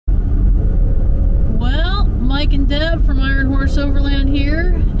Mike and Deb from Iron Horse Overland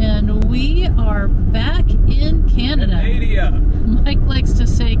here, and we are back in Canada. Canada. Mike likes to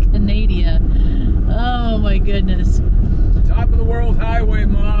say Canada. Oh my goodness. Top of the world highway,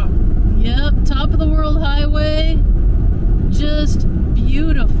 Ma. Yep, top of the world highway. Just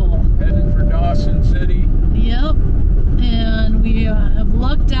beautiful. Heading for Dawson City. Yep, and we have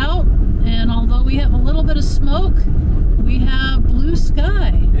lucked out, and although we have a little bit of smoke, we have blue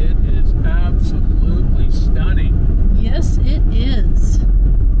sky. It is absolutely stunning. Yes, it is.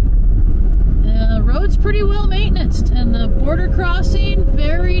 The road's pretty well maintained, and the border crossing,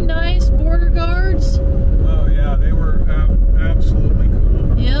 very nice border guards. Oh yeah, they were absolutely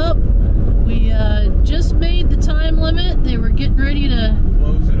cool. Yep. We just made the time limit. They were getting ready to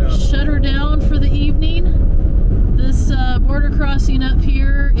close it up. Shut her down for the evening. This border crossing up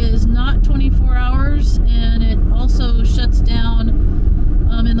here is not 24 hours, and it also shuts down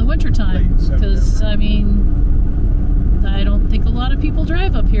in the wintertime. Because, I mean, I don't think a lot of people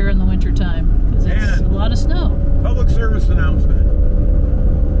drive up here in the wintertime because it's a lot of snow. Public service announcement.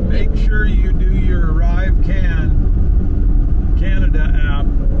 Make sure you do your Arrive Canada app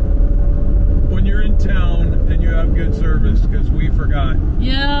when you're in town and you have good service, because we forgot.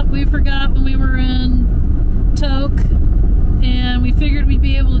 Yeah, we forgot when we were in Toke, and we figured we'd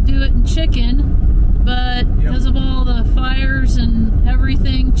be able to do it in Chicken, but because of all the fires and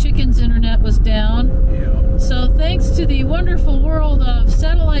everything, Chicken's internet was down. Yep. So thanks to the wonderful world of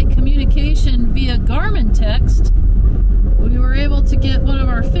satellite communication via Garmin text, we were able to get one of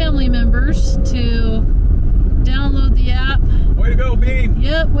our family members to download the app. Way to go, Bean!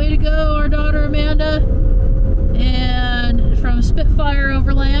 Yep, way to go, our daughter Amanda, and from Spitfire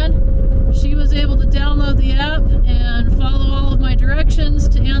Overland. She was able to download the app and follow all of my directions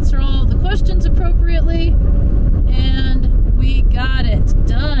to answer all of the questions appropriately, and we got it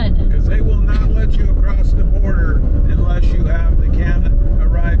done. Because they will not let you across the border unless you have the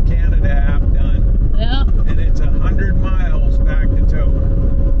Arrive Canada app done. Yep. And it's 100 miles back to Toke.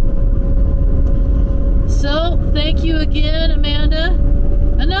 So, thank you again, Amanda.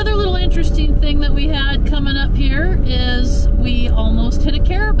 Another little interesting thing that we had coming up here is we almost hit a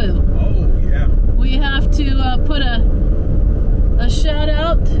caribou. Oh, yeah. We have to put a shout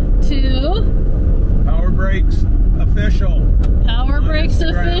out to Power Brakes Official. Power Brakes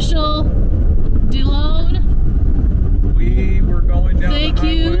Official. DeLone. We were going down the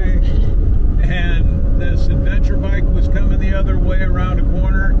highway, and this adventure bike was coming the other way around a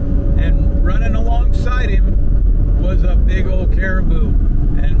corner, and running alongside him was a big old caribou.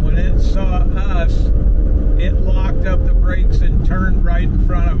 And when it saw us, it locked up the brakes and turned right in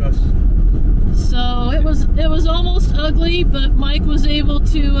front of us. So it was almost ugly, but Mike was able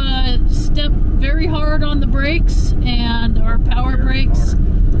to step very hard on the brakes, and our power brakes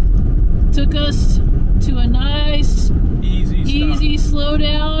took us to a nice easy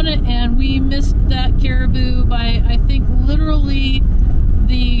slowdown, and we missed that caribou by, I think, literally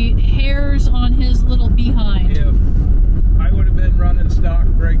the hairs on his little behind. If I would have been running stock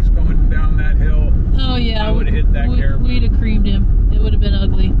brakes going down that hill, oh yeah, I would have hit that caribou. We'd have creamed him. It would have been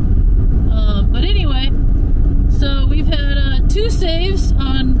ugly. But anyway, so we've had 2 saves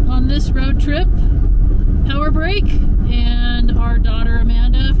on this road trip. Power Brake and our daughter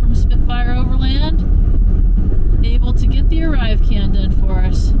Amanda from Spitfire Overland able to get the Arrive can done for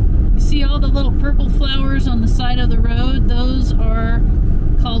us. You see all the little purple flowers on the side of the road? Those are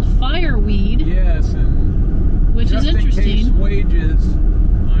called fireweed. Yes, and which is interesting. Just in case Wages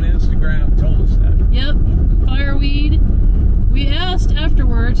on Instagram told us that. Yep, fireweed. We asked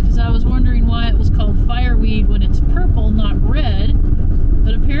afterwards, because I was wondering why it was called fireweed when it's purple, not red.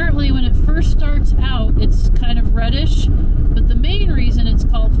 But apparently when it first starts out, it's kind of reddish. But the main reason it's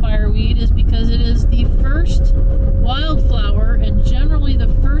called fireweed is because it is the first wildflower and generally the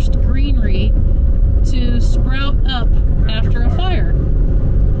first greenery to sprout up after a fire.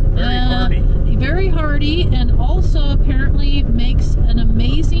 Very hardy. Very hardy, and also apparently makes an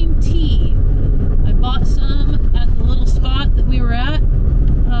amazing tea. I bought some at the little spot that we were at.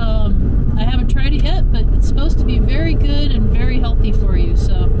 I haven't tried it yet, but it's supposed to be very good and very healthy for you,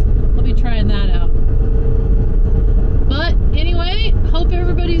 so I'll be trying that out. But anyway, hope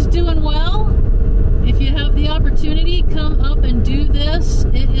everybody's doing well. If you have the opportunity, come up and do this.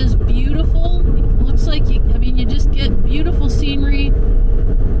 It is beautiful. It looks like you just get beautiful scenery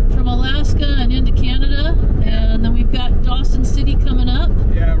from Alaska and into Canada, and then we've got Dawson City coming up.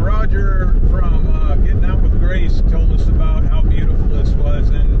 Yeah, Roger from Getting Out with Grace told us about how beautiful this was,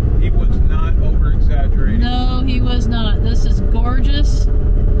 and he was not over-exaggerating. No, he was not. This is gorgeous.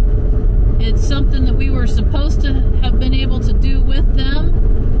 It's something that we were supposed to have been able to do with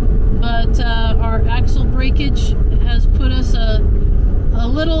them, but our axle brake package has put us a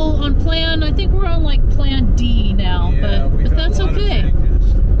little on plan. I think we're on like plan D now, Yeah, but that's okay.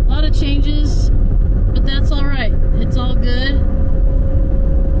 A lot of changes, but that's all right. It's all good,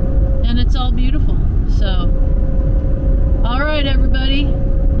 and it's all beautiful. So, all right, everybody,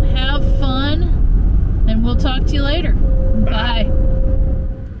 have fun, and we'll talk to you later. Bye.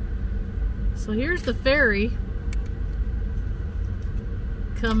 So here's the ferry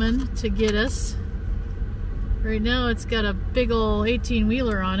coming to get us. Right now it's got a big old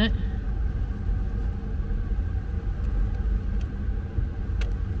 18-wheeler on it.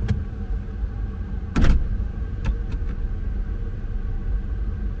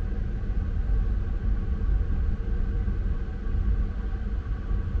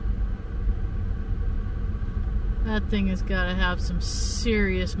 That thing has got to have some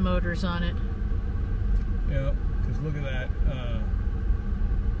serious motors on it. Yep, because look at that.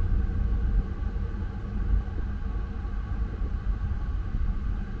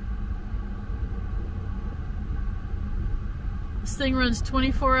 This thing runs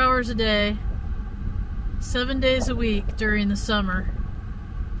 24 hours a day, 7 days a week during the summer.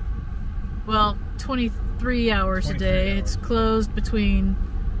 Well, 23 hours a day. It's closed between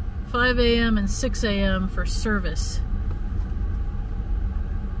 5 a.m. and 6 a.m. for service.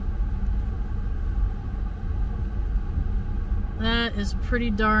 That is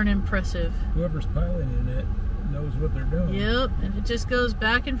pretty darn impressive. Whoever's piloting it knows what they're doing. Yep, and it just goes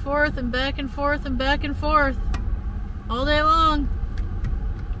back and forth and back and forth and back and forth all day long,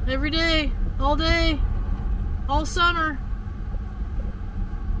 every day, all day, all summer.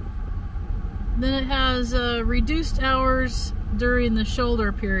 Then it has reduced hours during the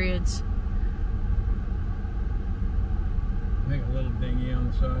shoulder periods. I think a little dinghy on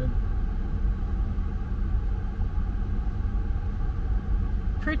the side.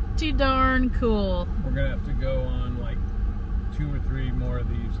 Pretty darn cool. We're gonna have to go on like 2 or 3 more of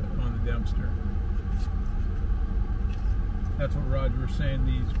these on the Dempster. That's what Roger was saying,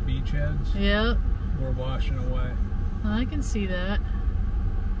 these beachheads. Yep. We're washing away. I can see that.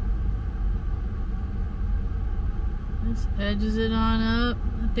 This edges it on up.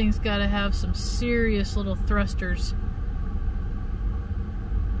 That thing's got to have some serious little thrusters.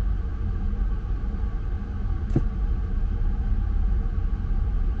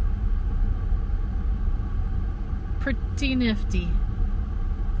 Pretty nifty.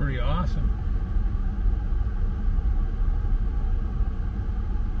 Pretty awesome.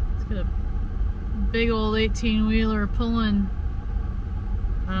 It's got a big old 18-wheeler pulling,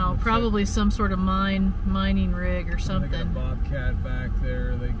 I don't know, probably some sort of mining rig or something. They got a Bobcat back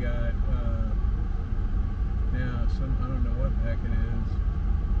there. They got, yeah, some, I don't know what the heck it is.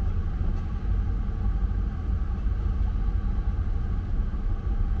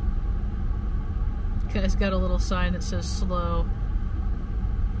 Guy's got a little sign that says slow.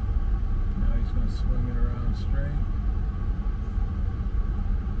 Now he's going to swing it around straight.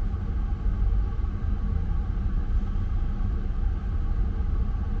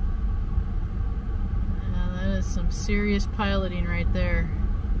 Yeah, that is some serious piloting right there.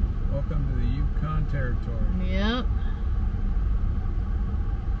 Welcome to the Yukon territory. Yep.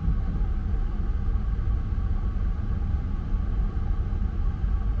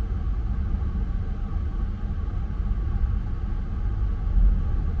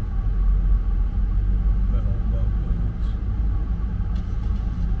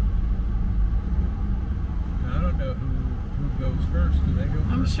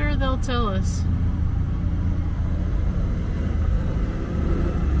 I'm sure they'll tell us.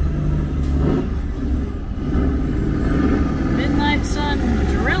 Midnight sun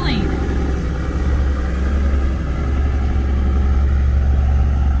drilling.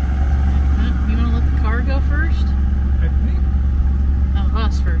 You want to let the car go first? I think. Oh,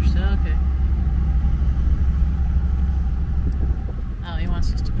 us first. Okay. Oh, he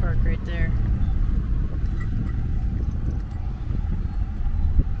wants us to park right there.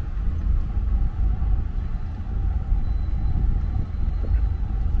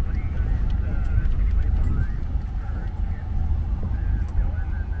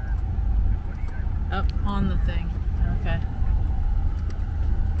 Up on the thing. Okay.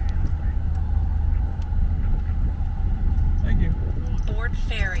 Thank you. Board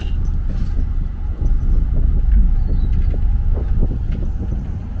ferry.